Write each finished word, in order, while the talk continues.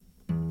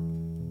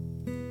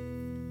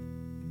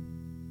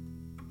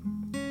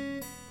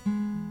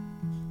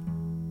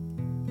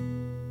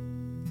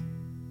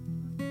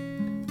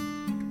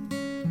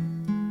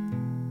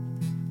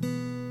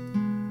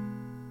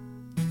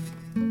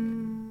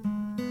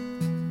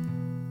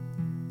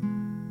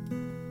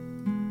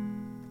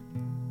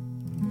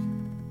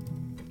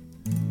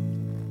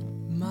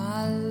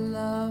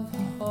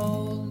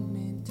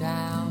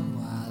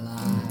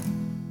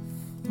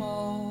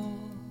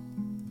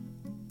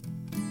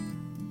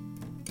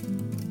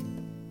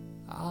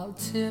I'll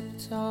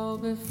tiptoe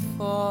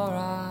before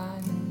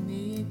I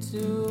need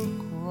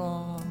to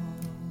crawl.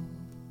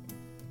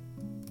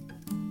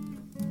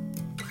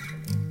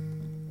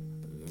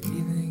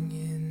 Breathing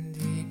in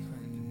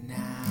deeper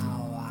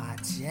now, I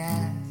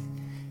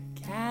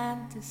just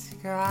can't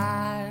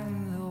describe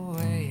the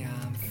way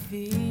I'm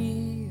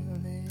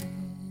feeling.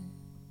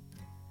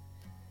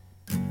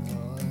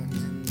 Oh,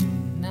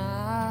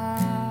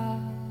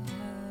 tonight,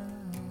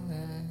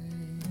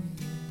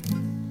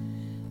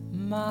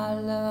 my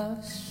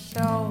love,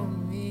 show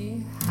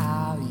me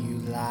how you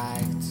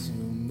like to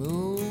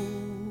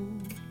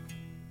move.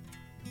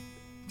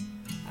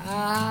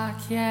 I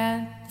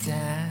can't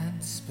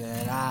dance,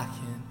 but I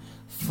can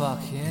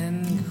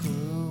fucking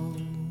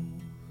groove.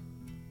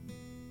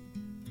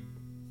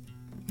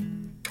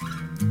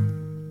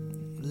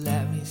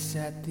 Let me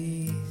set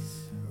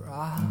these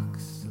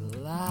rocks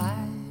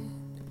alight,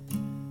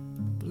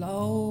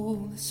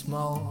 blow the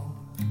smoke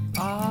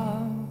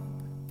up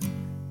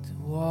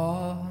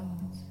towards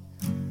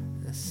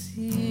the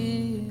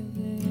ceiling.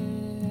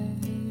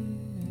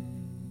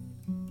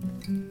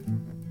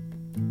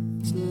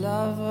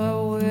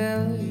 Lover,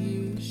 will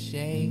you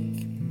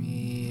shake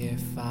me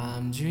if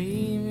I'm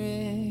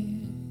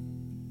dreaming?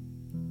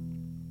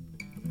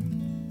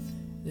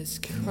 This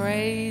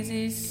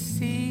crazy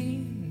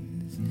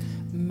scene's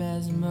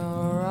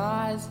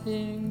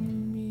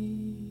mesmerizing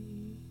me.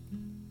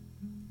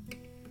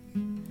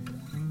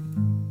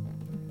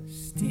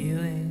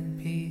 Stealing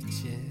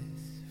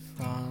peaches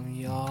from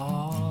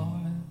your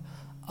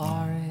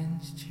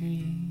orange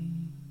tree.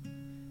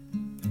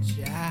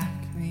 Jack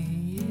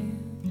me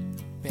in,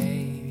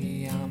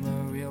 baby, I'm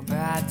a real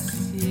bad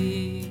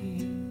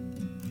seed.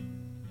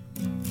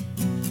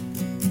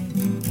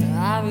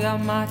 I've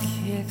got my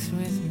kicks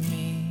with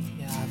me,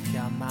 I've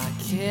got my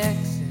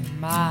kicks in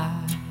my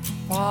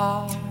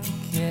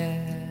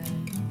pocket.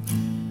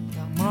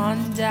 Come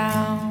on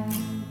down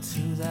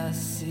to the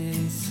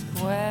city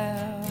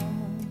square,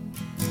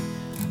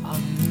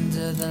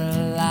 under the